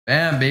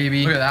Bam,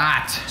 baby. Look at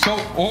that. So,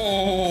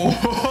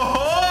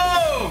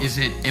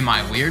 am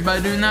I weird by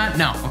doing that?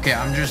 No. Okay,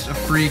 I'm just a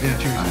freak.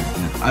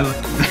 I don't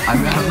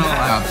know.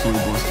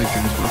 Absolutely ballistic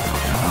during this workout.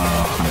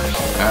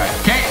 100%. All right.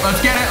 Okay,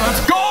 let's get it.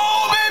 Let's go,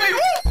 baby.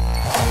 Woo!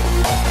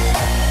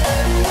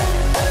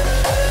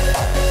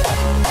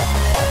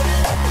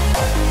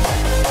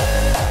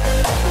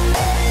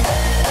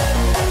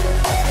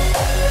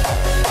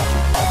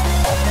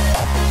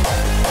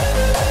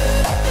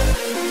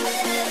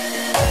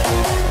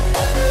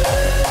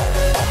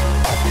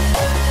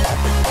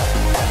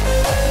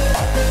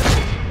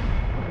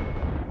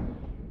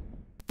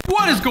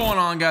 What is going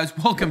on, guys?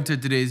 Welcome to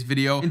today's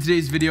video. In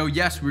today's video,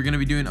 yes, we're gonna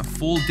be doing a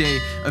full day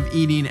of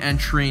eating and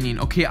training.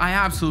 Okay, I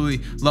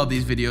absolutely love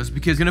these videos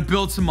because we're gonna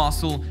build some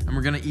muscle and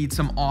we're gonna eat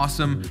some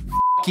awesome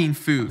fucking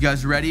food. You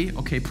guys ready?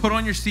 Okay, put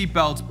on your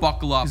seatbelts,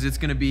 buckle up, because it's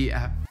gonna be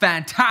a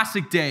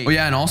fantastic day. Oh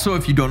yeah, and also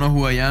if you don't know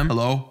who I am,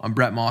 hello, I'm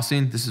Bret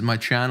Mossing. This is my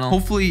channel.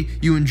 Hopefully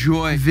you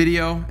enjoy the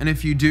video, and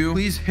if you do,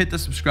 please hit the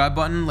subscribe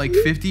button. Like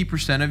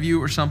 50% of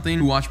you or something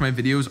who watch my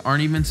videos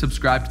aren't even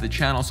subscribed to the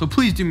channel, so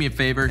please do me a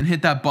favor and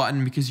hit that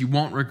button because you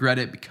won't regret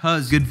it,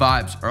 because good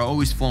vibes are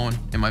always flowing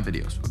in my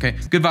videos, okay?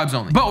 Good vibes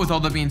only. But with all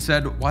that being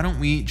said, why don't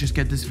we just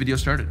get this video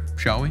started,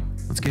 shall we?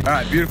 Let's get it. All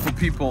right, beautiful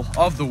people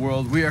of the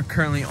world, we are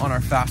currently on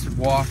our fasted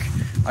walk.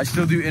 I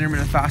still do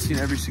intermittent fasting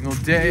every single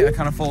day. I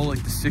kind of follow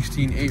like the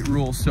 16-8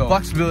 rule. So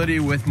flexibility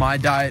with my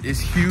diet is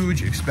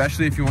huge,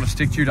 especially if you want to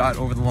stick to your diet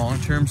over the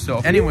long term. So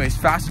anyways,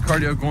 fasted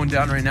cardio going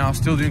down right now.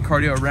 Still doing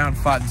cardio around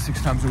 5 to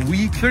 6 times a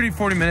week,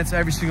 30-40 minutes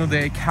every single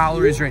day.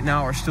 Calories right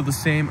now are still the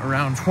same,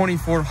 around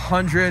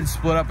 2,400,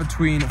 split up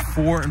between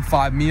 4 and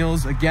 5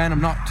 meals. Again,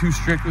 I'm not too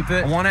strict with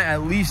it. I want to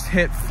at least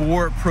hit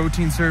 4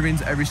 protein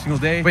servings every single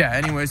day. But yeah,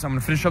 anyways, I'm gonna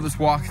finish up this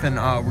walk, then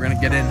we're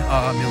gonna get in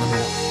meal number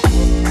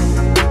 1.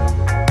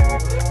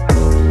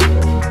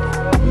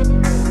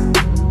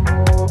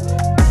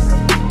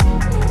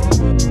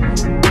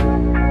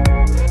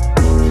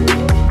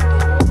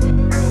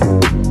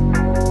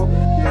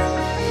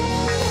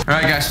 All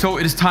right, guys, so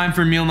it is time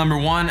for meal number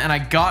 1, and I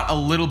got a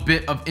little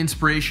bit of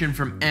inspiration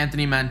from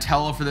Anthony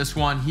Mantello for this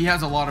one. He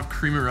has a lot of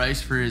cream of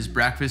rice for his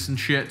breakfast and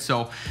shit,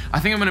 so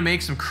I think I'm gonna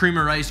make some cream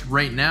of rice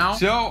right now.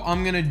 So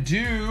I'm gonna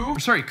do,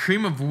 sorry,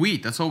 cream of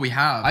wheat. That's all we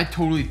have. I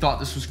totally thought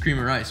this was cream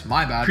of rice.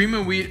 My bad. Cream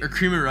of wheat or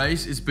cream of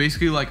rice is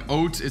basically like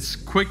oats. It's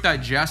quick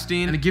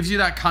digesting, and it gives you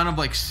that kind of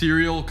like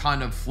cereal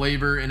kind of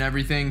flavor and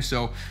everything.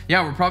 So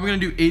yeah, we're probably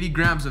gonna do 80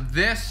 grams of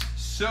this.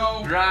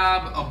 So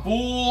grab a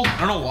bowl. I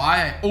don't know why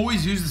I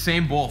always use the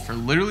same bowl for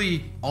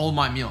literally all of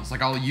my meals.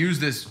 Like I'll use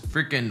this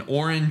freaking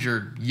orange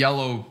or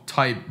yellow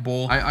type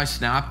bowl. I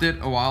snapped it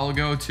a while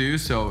ago too,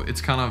 so it's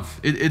kind of,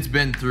 it's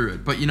been through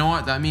it. But you know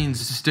what? That means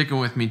it's sticking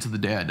with me till the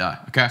day I die,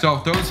 okay? So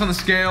throw this on the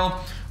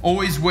scale.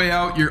 Always weigh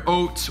out your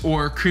oats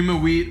or cream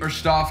of wheat or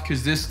stuff,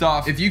 because this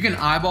stuff, if you can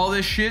eyeball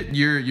this shit,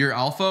 you're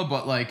alpha.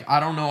 But like,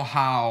 I don't know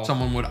how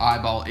someone would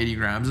eyeball 80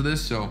 grams of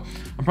this. So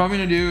I'm probably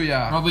gonna do,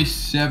 yeah, probably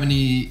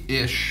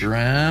 70-ish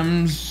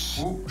grams.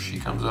 Oh, she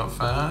comes out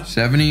fast.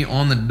 70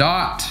 on the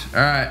dot.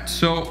 All right,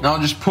 so now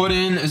just put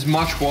in as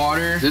much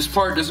water. This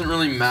part doesn't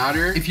really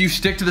matter. If you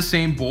stick to the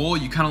same bowl,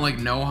 you kind of like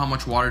know how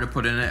much water to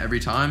put in it every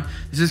time.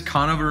 This is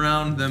kind of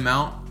around the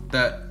amount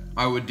that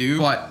I would do,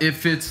 but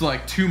if it's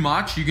like too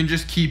much, you can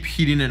just keep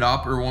heating it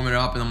up or warming it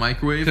up in the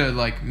microwave to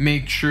like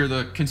make sure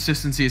the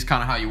consistency is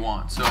kind of how you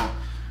want. So I'm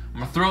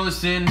gonna throw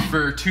this in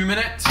for 2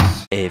 minutes.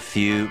 A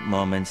few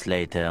moments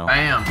later.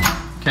 Bam.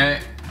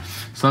 Okay,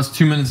 so that's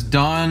 2 minutes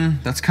done.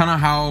 That's kind of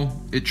how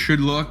it should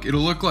look. It'll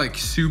look like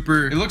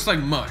super, it looks like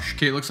mush.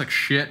 Okay, it looks like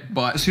shit,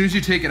 but as soon as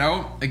you take it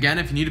out, again,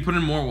 if you need to put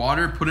in more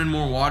water,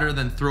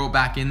 then throw it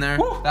back in there.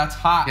 Woo, that's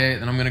hot. Okay,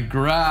 then I'm gonna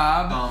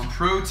grab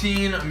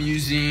protein. I'm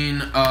using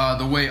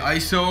the Whey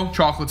ISO,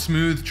 chocolate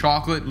smooth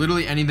chocolate.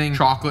 Literally anything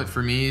chocolate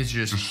for me is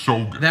just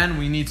so good. Then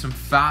we need some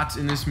fats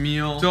in this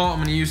meal. So I'm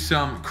gonna use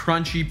some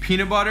crunchy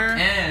peanut butter,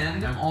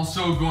 and I'm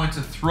also going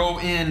to throw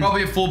in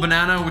probably a full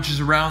banana, which is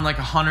around like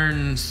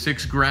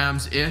 106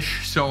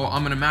 grams-ish. So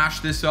I'm gonna mash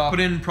this up, put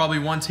in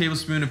probably 1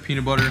 tablespoon of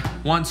peanut butter,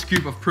 1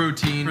 scoop of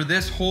protein. For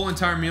this whole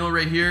entire meal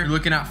right here, you're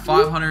looking at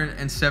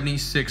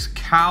 576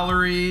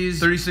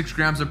 calories, 36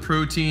 grams of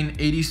protein,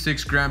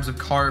 86 grams of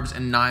carbs,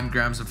 and 9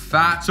 grams of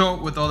fat.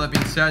 So with all that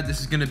being said, this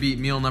is gonna be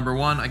meal number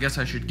 1. I guess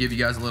I should give you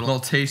guys a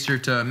little taster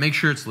to make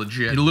sure it's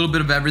legit. Get a little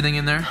bit of everything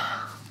in there.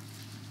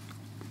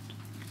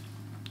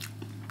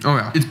 Oh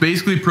yeah, it's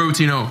basically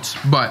protein oats,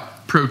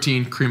 but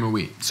protein cream of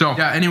wheat. So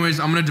yeah,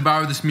 anyways, I'm gonna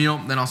devour this meal,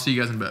 then I'll see you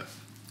guys in a bit.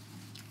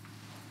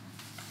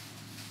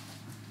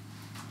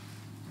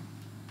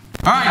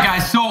 All right,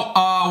 guys, so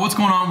what's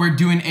going on? We're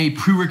doing a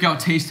pre-workout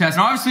taste test.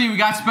 And obviously, we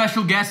got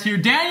special guest here,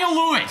 Daniel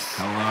Lewis.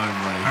 Hello,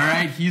 everybody. All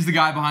right, he's the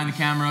guy behind the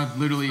camera,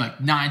 literally like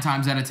 9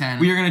 times out of 10.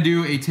 We are gonna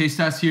do a taste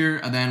test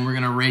here, and then we're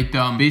gonna rate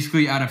them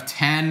basically out of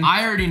 10.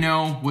 I already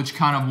know which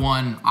kind of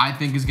one I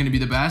think is gonna be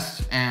the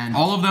best, and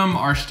all of them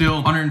are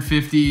still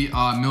 150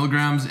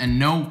 milligrams, and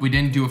no, we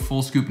didn't do a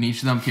full scoop in each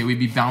of them. Okay, we'd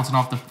be bouncing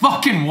off the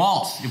fucking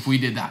walls if we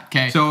did that,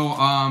 okay? So,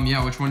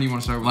 yeah, which one do you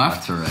wanna start with?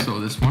 Left or right?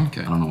 So this one,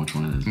 okay. I don't know which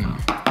one it is. No.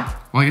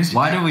 Well, I guess.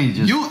 Why do we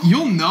just?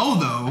 You'll know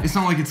though. It's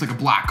not like it's like a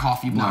black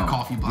coffee, black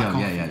coffee, black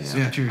coffee. Yeah. So,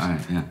 yeah, cheers. All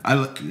right, yeah. I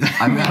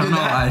mean, I don't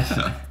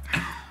know.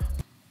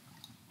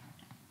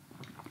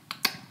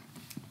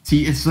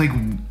 See, it's like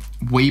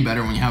way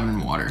better when you have it in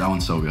water. That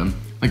one's so good.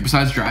 Like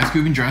besides dry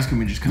scooping just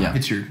kind of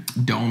hits your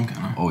dome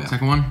kind of. Oh yeah.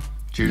 Second one.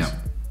 Cheers. Yep.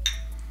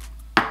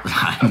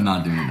 I'm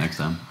not doing it next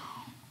time.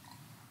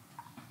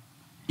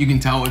 You can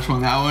tell which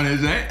one that one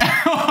is, eh?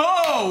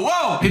 Oh,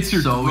 whoa! It's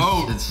your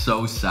throat. It's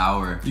so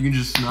sour. You can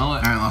just smell it.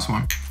 All right, last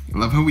one. I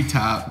love how we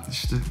tap.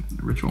 It's just a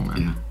ritual,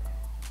 man. Yeah.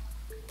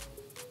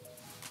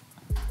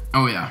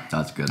 Oh yeah.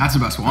 That's good. That's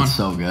the best one. That's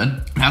so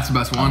good. That's the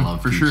best one,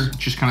 for sure. It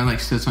just kind of like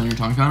sits on your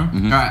tongue, kind of.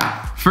 All right,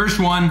 first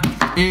one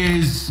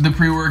is the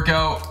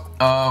pre-workout.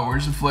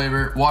 Where's the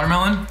flavor?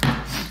 Watermelon.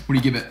 What do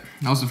you give it?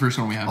 That was the first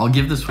one we had. I'll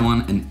give this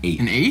one an 8.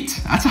 An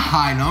 8? That's a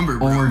high number,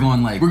 bro. Or we're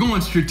going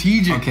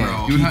strategic, okay,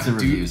 bro. pizza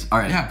reviews. All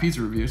right. Yeah,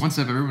 pizza reviews. One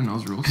step, everyone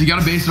knows rules. Because you got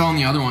to base it on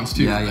the other ones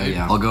too.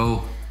 Yeah. I'll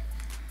go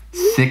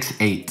 6,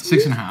 8.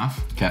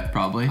 6.5. Okay.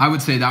 Probably. I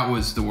would say that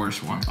was the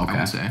worst one. Okay. I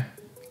would say.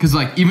 Because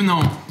like, even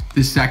though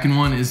the second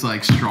one is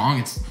like strong,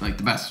 it's like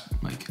the best.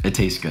 Like it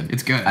tastes good.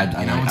 It's good.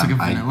 I know, it's like a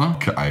vanilla.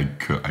 I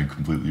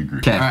completely agree.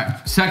 Okay. All right.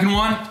 Second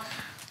one,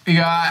 we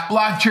got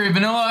black cherry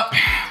vanilla.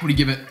 What do you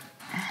give it?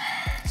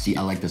 See,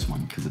 I like this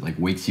one because it like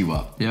wakes you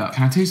up. Yeah.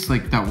 Kind of tastes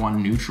like that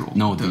one neutral.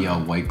 No, the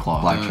White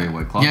Claw. Black cherry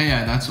White Claw.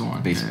 Yeah, that's the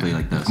one. Basically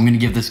like this. I'm going to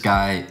give this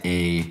guy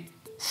a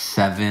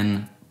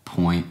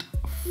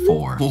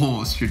 7.4.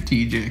 Oh,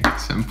 strategic.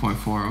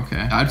 7.4,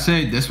 okay. I'd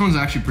say this one's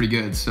actually pretty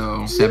good.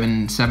 So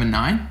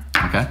 7.9.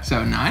 Okay.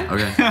 7.9.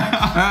 Okay.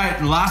 All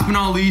right, last but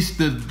not least,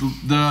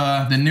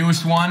 the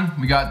newest one.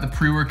 We got the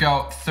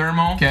pre-workout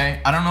thermo. Okay,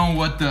 I don't know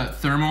what the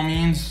thermo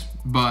means,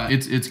 but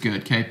it's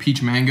good. Okay,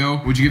 peach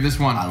mango. Would you give this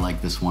one? I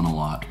like this one a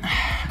lot.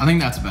 I think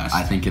that's the best.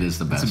 I think it is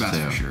the best, it's the best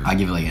too. for sure. I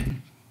give it like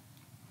an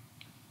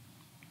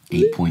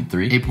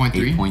 8.3.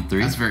 8.3?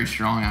 8.3. That's very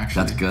strong,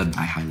 actually. That's good.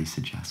 I highly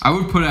suggest. I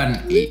would put it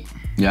at an 8.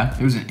 Yeah?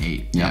 It was an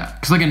 8. Yeah.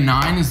 Because like a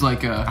 9 is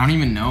like a, I don't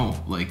even know.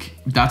 Like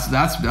that's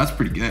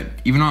pretty good.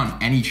 Even on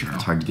any churro.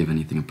 It's hard to give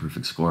anything a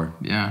perfect score.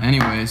 Yeah.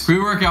 Anyways,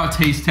 pre-workout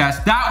taste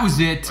test. That was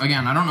it.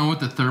 Again, I don't know what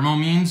the thermo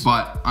means,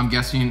 but I'm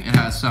guessing it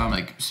has some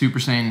like Super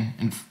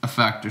Saiyan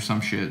effect or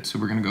some shit. So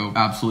we're gonna go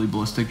absolutely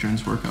ballistic during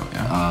this workout.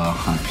 Yeah.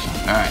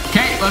 100%. All right.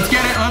 Okay, let's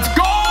get it. Let's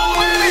go,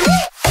 baby.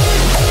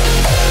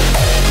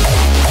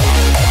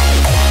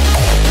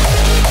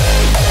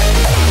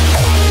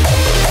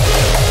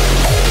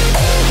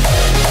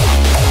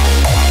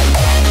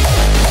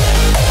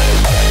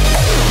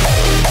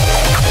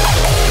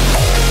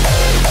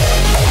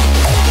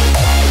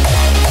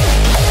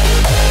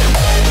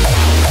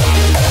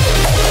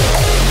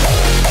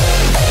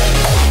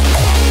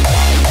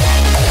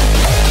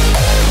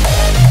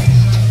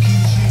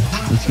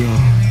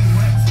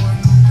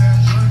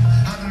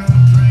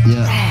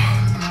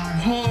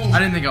 I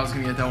didn't think I was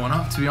gonna get that one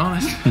up, to be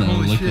honest.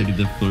 Holy looked shit. like a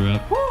difficult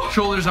rep.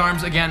 Shoulders,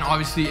 arms, again,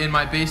 obviously in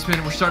my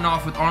basement. We're starting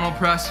off with Arnold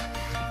press,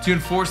 doing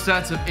 4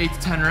 sets of 8 to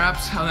 10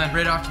 reps. And then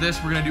right after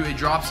this, we're gonna do a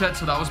drop set.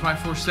 So that was my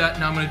 4th set.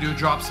 Now I'm gonna do a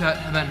drop set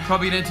and then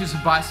probably get into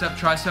some bicep,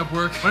 tricep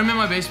work. When I'm in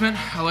my basement,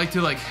 I like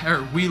to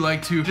we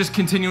like to just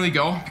continually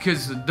go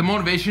because the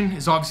motivation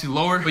is obviously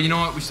lower, but you know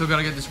what? We still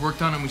gotta get this work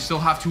done and we still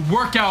have to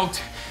work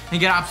out and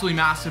get absolutely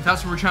massive.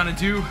 That's what we're trying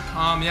to do.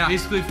 Yeah,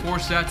 basically 4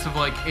 sets of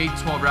like 8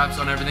 to 12 reps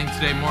on everything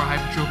today. More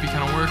hypertrophy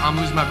kind of work. I'm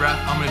losing my breath.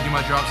 I'm gonna do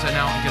my drop set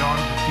now and get on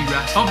with the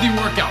rest of the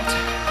workout.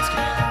 Let's get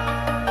it.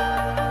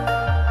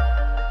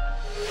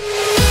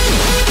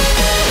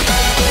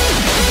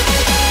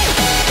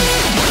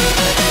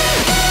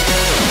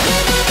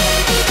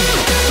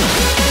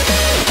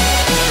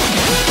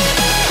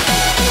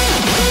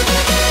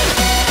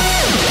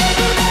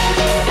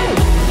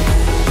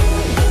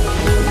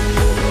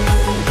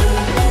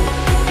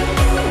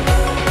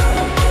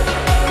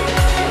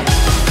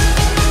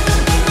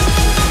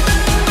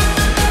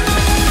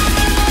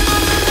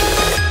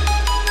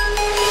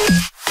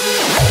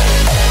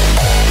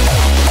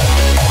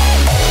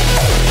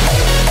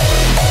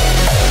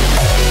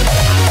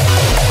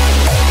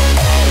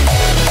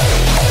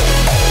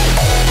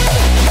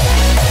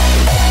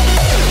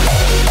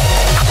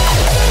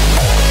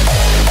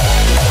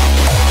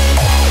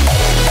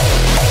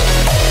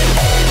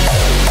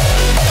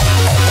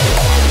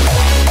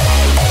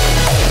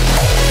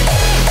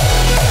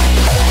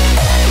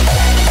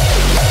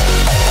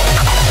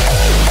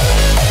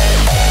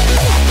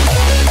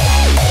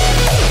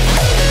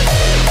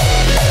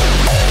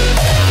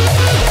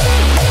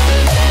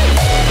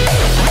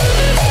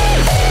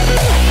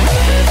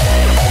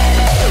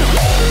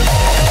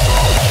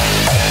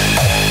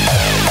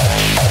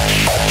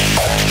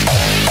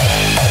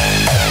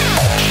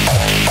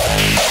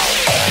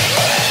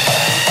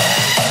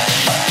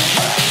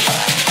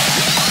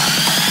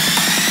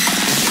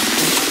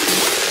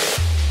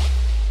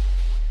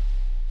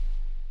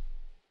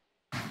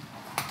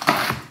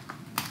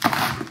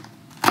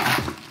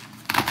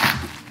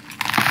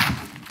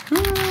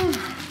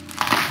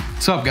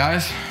 What's up,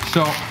 guys?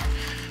 So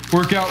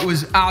Workout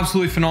was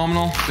absolutely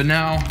phenomenal, but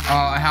now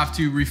I have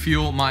to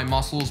refuel my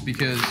muscles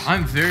because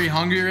I'm very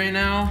hungry right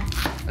now.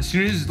 As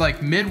soon as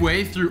like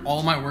midway through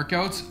all my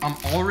workouts, I'm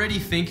already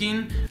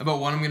thinking about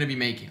what I'm gonna be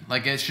making.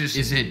 Like it's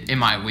just,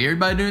 am I weird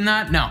by doing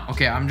that? No,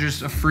 okay, I'm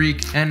just a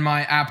freak and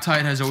my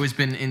appetite has always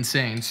been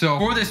insane. So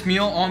for this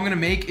meal, all I'm gonna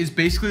make is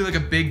basically like a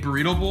big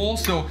burrito bowl.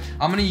 So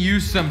I'm gonna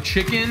use some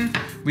chicken.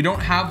 We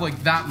don't have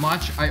like that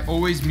much. I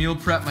always meal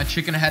prep my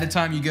chicken ahead of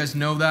time. You guys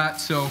know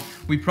that. So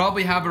we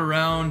probably have it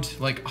around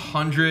like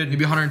 100,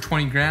 maybe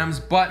 120 grams,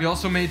 but we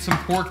also made some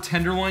pork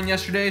tenderloin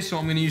yesterday. So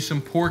I'm gonna use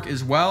some pork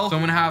as well. So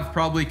I'm gonna have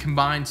probably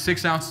combined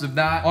 6 ounces of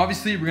that.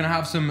 Obviously we're gonna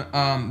have some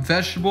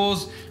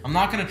vegetables. I'm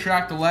not gonna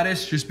track the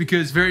lettuce just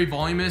because it's very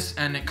voluminous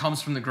and it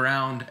comes from the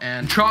ground.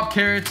 And chopped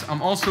carrots,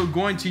 I'm also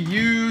going to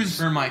use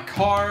for my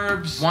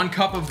carbs, 1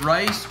 cup of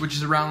rice, which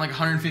is around like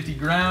 150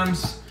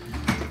 grams.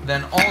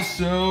 Then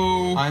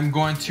also, I'm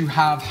going to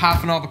have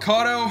half an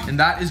avocado, and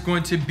that is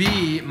going to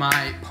be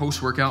my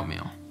post-workout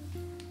meal.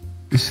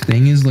 This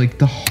thing is like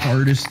the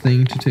hardest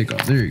thing to take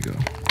off. There you go.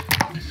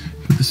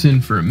 Put this in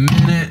for a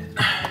minute.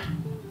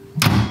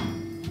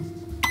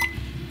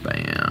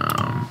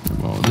 Bam.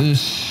 Grab all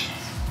this.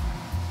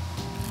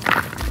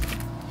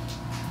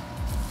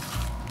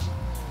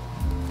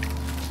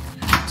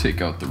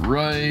 Take out the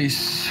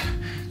rice.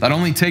 That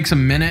only takes a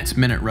minute. It's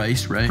minute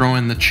rice, right? Throw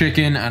in the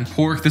chicken and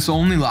pork. This will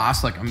only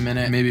last like a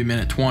minute, maybe a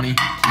minute 20.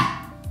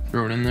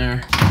 Throw it in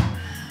there.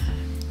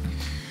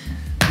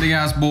 Big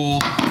ass bowl,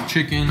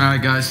 chicken. All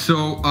right, guys,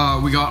 so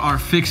we got our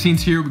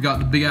fixings here. We got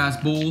the big ass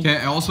bowl. Okay,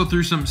 I also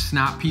threw some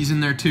snap peas in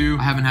there too.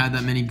 I haven't had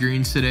that many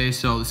greens today,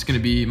 so it's gonna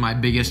be my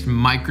biggest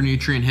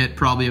micronutrient hit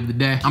probably of the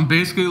day. I'm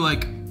basically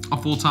like a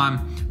full-time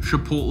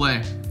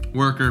Chipotle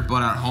worker,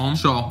 but at home.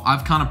 So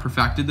I've kind of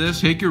perfected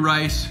this. Take your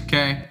rice,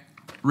 okay?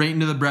 Right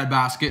into the bread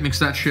basket, mix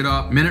that shit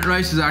up. Minute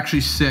rice is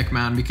actually sick,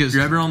 man, because if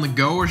you're ever on the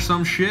go or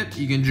some shit,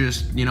 you can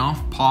just, you know,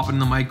 pop it in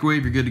the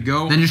microwave, you're good to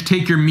go. Then just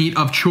take your meat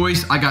of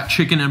choice. I got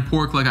chicken and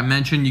pork, like I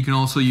mentioned. You can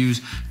also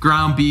use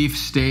ground beef,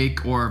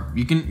 steak, or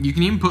you can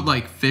even put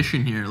like fish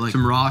in here, like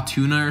some raw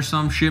tuna or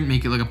some shit,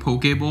 make it like a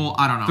poke bowl.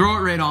 I don't know. Throw it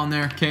right on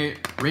there, okay?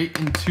 Right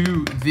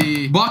into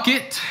the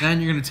bucket.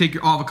 Then you're gonna take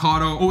your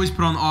avocado. Always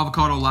put on the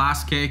avocado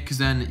last, okay? Because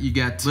then you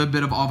get a little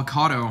bit of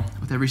avocado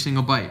with every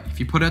single bite.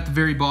 If you put it at the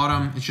very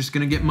bottom, it's just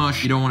gonna get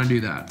mush. You don't want to do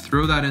that.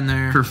 Throw that in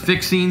there. For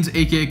fixings,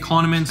 aka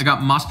condiments, I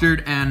got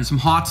mustard and some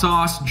hot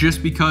sauce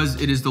just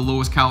because it is the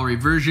lowest calorie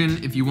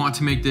version. If you want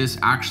to make this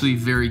actually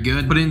very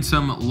good, put in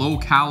some low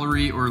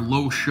calorie or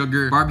low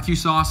sugar barbecue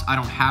sauce. I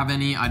don't have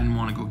any. I didn't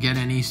want to go get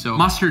any. So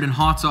mustard and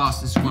hot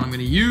sauce is what I'm going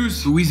to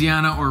use.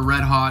 Louisiana or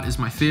Red Hot is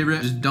my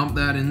favorite. Just dump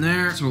that in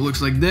there. So it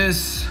looks like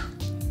this.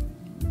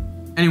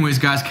 Anyways,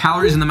 guys,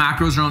 calories and the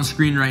macros are on the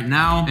screen right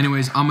now.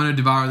 Anyways, I'm going to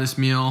devour this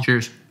meal.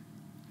 Cheers.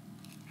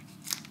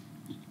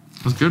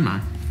 That's good,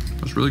 man.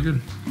 That's really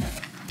good.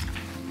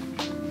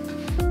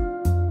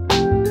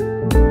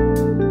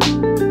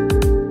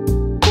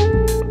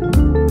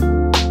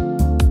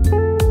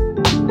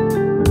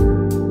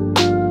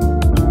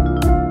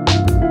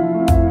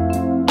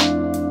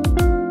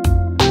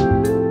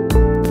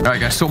 All right,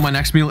 guys, so my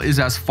next meal is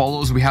as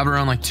follows. We have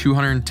around like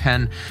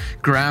 210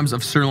 grams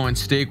of sirloin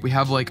steak. We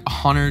have like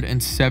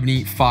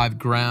 175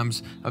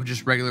 grams of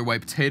just regular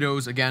white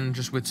potatoes. Again,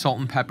 just with salt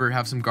and pepper,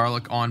 have some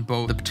garlic on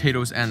both the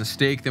potatoes and the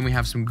steak. Then we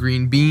have some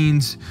green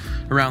beans,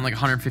 around like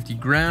 150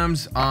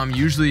 grams.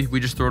 Usually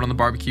we just throw it on the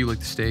barbecue like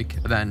the steak,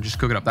 then just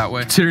cook it up that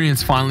way. Considering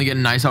it's finally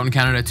getting nice out in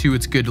Canada too,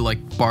 it's good to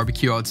like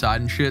barbecue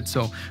outside and shit.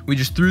 So we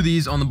just threw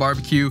these on the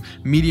barbecue,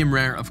 medium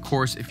rare, of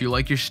course. If you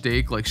like your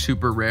steak like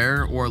super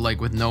rare or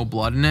like with no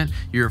blood in it,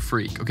 you're a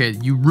freak. Okay,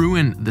 you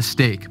ruin the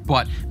steak,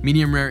 but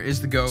medium rare is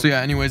the go. So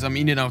yeah, anyways, I'm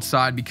eating it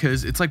outside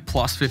because it's like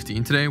plus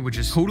 15 today, which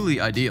is totally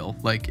ideal.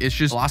 Like it's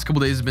just the last couple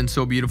days have been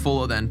so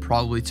beautiful, then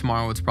probably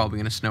tomorrow it's probably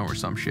gonna snow or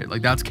some shit.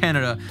 Like that's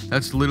Canada.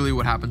 That's literally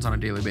what happens on a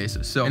daily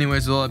basis. So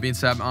anyways, with all that being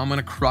said, I'm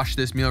gonna crush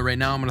this meal right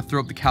now. I'm gonna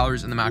throw up the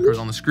calories and the macros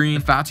on the screen.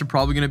 The fats are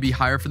probably gonna be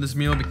higher for this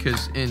meal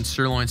because in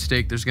sirloin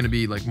steak there's gonna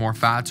be like more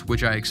fats,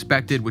 which I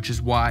expected, which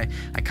is why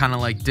I kind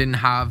of like didn't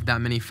have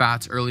that many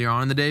fats earlier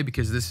on in the day,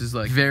 because this is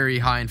like very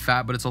high in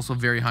fat, but it's also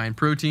very high in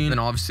protein. Then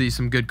obviously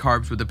some good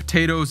carbs with the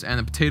potatoes, and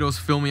the potatoes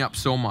fill me up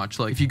so much.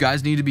 Like if you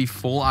guys need to be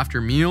full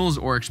after meals,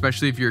 or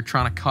especially if you're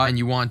trying to cut and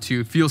you want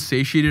to feel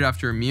satiated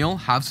after a meal,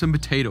 have some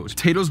potatoes.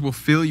 Potatoes will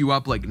fill you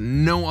up like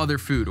no other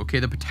food. Okay,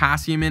 the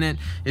potassium in it,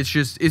 it's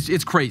just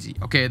it's crazy.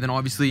 Okay, then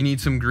obviously you need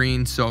some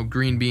greens, so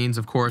green beans,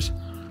 of course,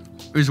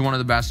 is one of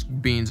the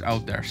best beans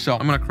out there. So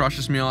I'm gonna crush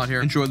this meal out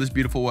here. Enjoy this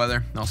beautiful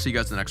weather, and I'll see you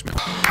guys in the next meal.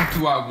 What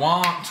do I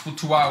want? What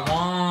do I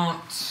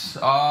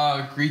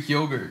want? Greek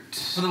yogurt.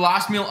 For the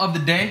last meal of the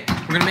day,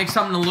 we're gonna make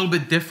something a little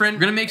bit different.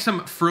 We're gonna make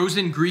some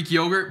frozen Greek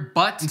yogurt,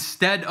 but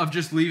instead of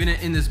just leaving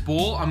it in this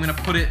bowl, I'm gonna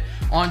put it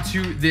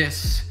onto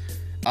this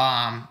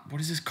what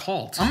is this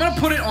called? I'm gonna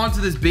put it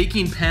onto this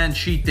baking pan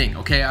sheet thing.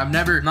 Okay,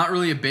 not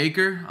really a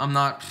baker.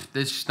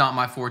 It's just not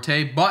my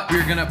forte, but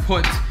we're gonna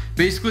put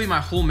basically my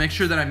whole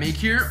mixture that I make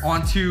here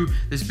onto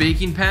this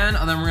baking pan,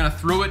 and then we're gonna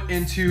throw it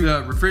into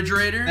the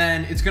refrigerator,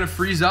 and it's gonna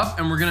freeze up,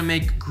 and we're gonna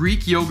make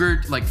Greek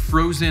yogurt like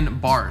frozen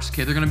bars.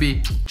 Okay, they're gonna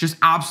be just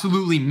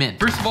absolutely mint.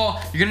 First of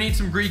all, you're gonna need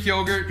some Greek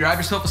yogurt. Grab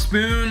yourself a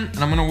spoon, and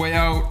I'm gonna weigh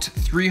out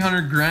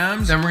 300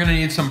 grams. Then we're gonna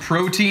need some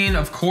protein,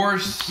 of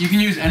course. You can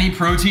use any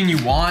protein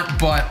you want,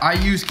 but I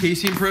use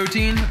casein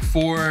protein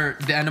for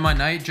the end of my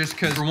night, just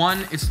because for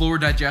one, it's slower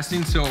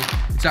digesting, so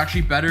it's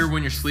actually better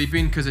when you're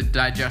sleeping because it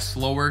digests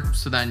slower,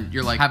 so then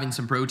you're like having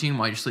some protein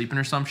while you're sleeping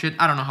or some shit.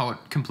 I don't know how it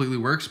completely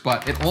works,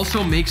 but it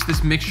also makes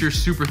this mixture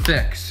super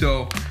thick,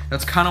 so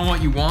that's kind of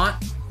what you want.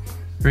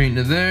 Right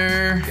into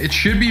there. It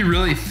should be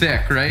really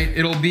thick, right?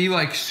 It'll be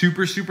like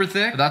super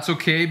thick, but that's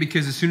okay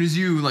because as soon as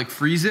you like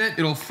freeze it,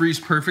 it'll freeze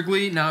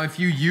perfectly. Now, if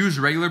you use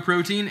regular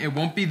protein, it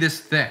won't be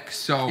this thick.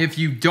 So if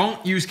you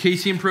don't use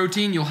casein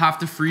protein, you'll have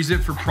to freeze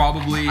it for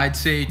probably, I'd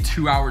say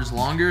 2 hours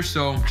longer.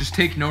 So just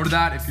take note of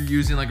that if you're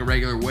using like a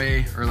regular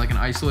whey or like an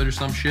isolate or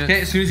some shit.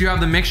 Okay, as soon as you have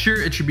the mixture,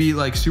 it should be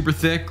like super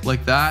thick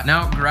like that.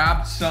 Now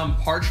grab some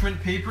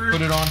parchment paper,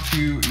 put it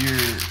onto your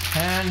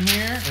pan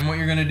here. And what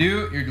you're gonna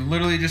do, you're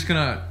literally just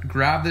gonna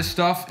grab this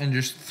stuff and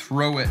just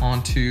throw it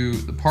onto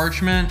the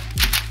parchment.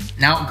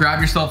 Now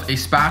grab yourself a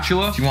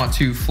spatula if you want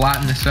to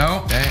flatten this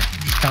out. Okay,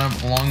 just kind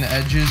of along the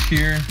edges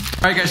here.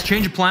 All right, guys,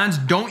 change of plans.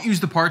 Don't use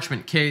the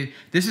parchment, okay?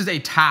 This is a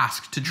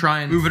task to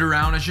try and move it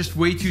around. It's just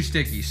way too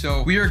sticky.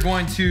 So we are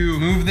going to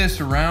move this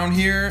around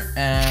here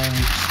and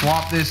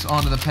swap this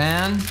onto the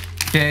pan.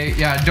 Okay,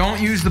 yeah, don't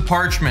use the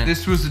parchment.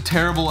 This was a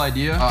terrible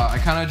idea. I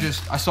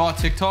saw a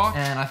TikTok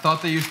and I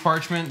thought they used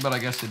parchment, but I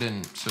guess they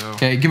didn't, so.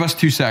 Okay, give us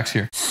 2 secs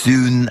here.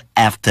 Soon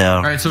after.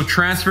 All right, so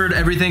transferred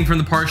everything from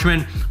the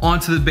parchment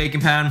onto the baking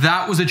pan.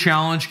 That was a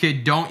challenge. Okay,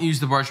 don't use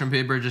the parchment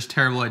paper, just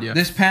terrible idea.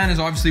 This pan is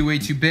obviously way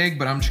too big,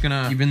 but I'm just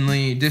gonna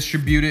evenly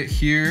distribute it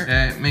here.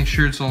 Okay, make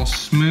sure it's all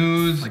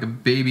smooth, like a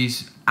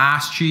baby's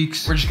ass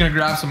cheeks. We're just gonna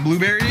grab some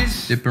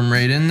blueberries, dip them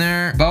right in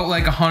there. About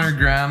like 100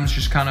 grams,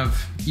 just kind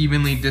of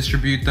evenly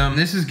distribute them.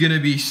 This is gonna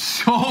be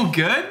so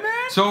good,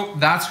 man. So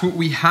that's what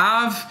we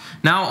have.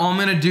 Now all I'm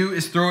gonna do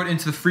is throw it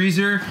into the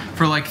freezer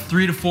for like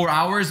 3 to 4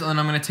 hours, and then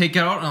I'm gonna take it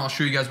out and I'll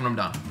show you guys when I'm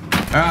done.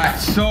 All right,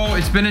 so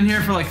it's been in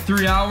here for like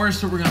 3 hours,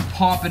 so we're gonna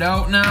pop it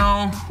out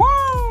now.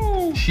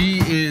 Woo! She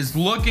is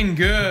looking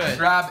good.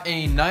 Grab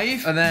a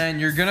knife, and then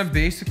you're gonna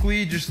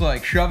basically just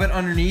like shove it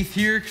underneath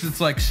here because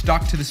it's like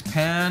stuck to this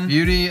pan.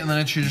 Beauty, and then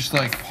it should just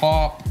like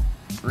pop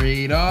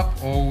right up.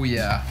 Oh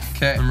yeah.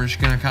 Okay, and we're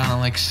just gonna kind of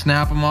like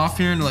snap them off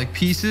here into like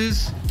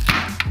pieces.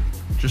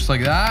 Just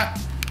like that.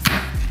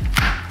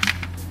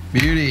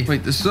 Beauty.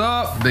 Wait this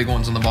up. The big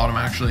one's on the bottom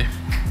actually.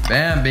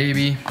 Bam,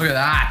 baby. Look at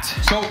that.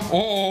 So,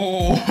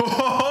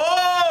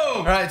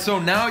 all right, so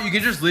now you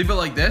can just leave it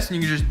like this and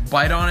you can just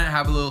bite on it,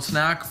 have a little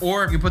snack,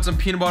 or you can put some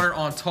peanut butter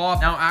on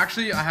top. Now,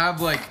 actually, I have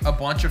like a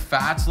bunch of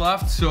fats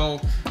left, so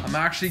I'm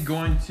actually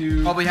going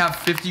to probably have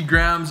 50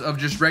 grams of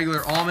just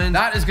regular almonds.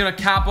 That is gonna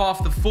cap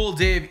off the full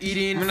day of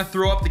eating. I'm gonna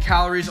throw up the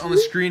calories on the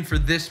screen for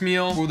this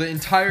meal. For the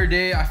entire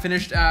day, I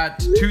finished at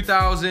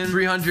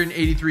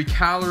 2,383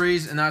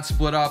 calories, and that's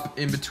split up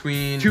in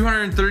between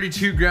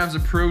 232 grams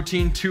of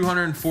protein,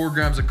 204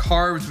 grams of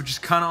carbs, which is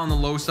kind of on the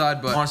low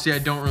side, but honestly, I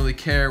don't really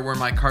care where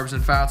my carbs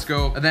and fats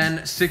go, and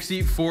then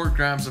 64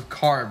 grams of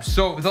carbs.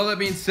 So with all that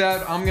being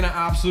said, I'm gonna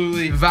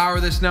absolutely devour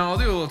this now. I'll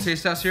do a little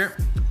taste test here.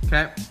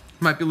 Okay,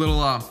 might be a little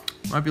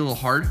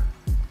hard.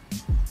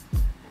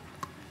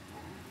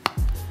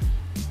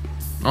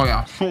 Oh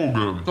yeah, So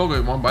good. so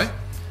good. One bite.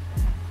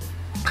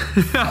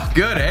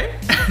 Good, eh?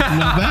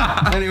 Not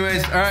bad.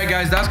 Anyways, all right,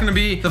 guys, that's gonna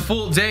be the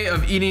full day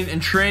of eating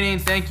and training.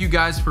 Thank you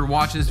guys for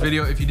watching this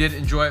video. If you did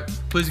enjoy it,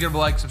 please give it a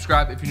like,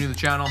 subscribe if you're new to the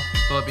channel.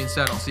 With all that being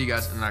said, I'll see you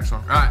guys in the next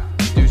one. All right,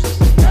 deuces.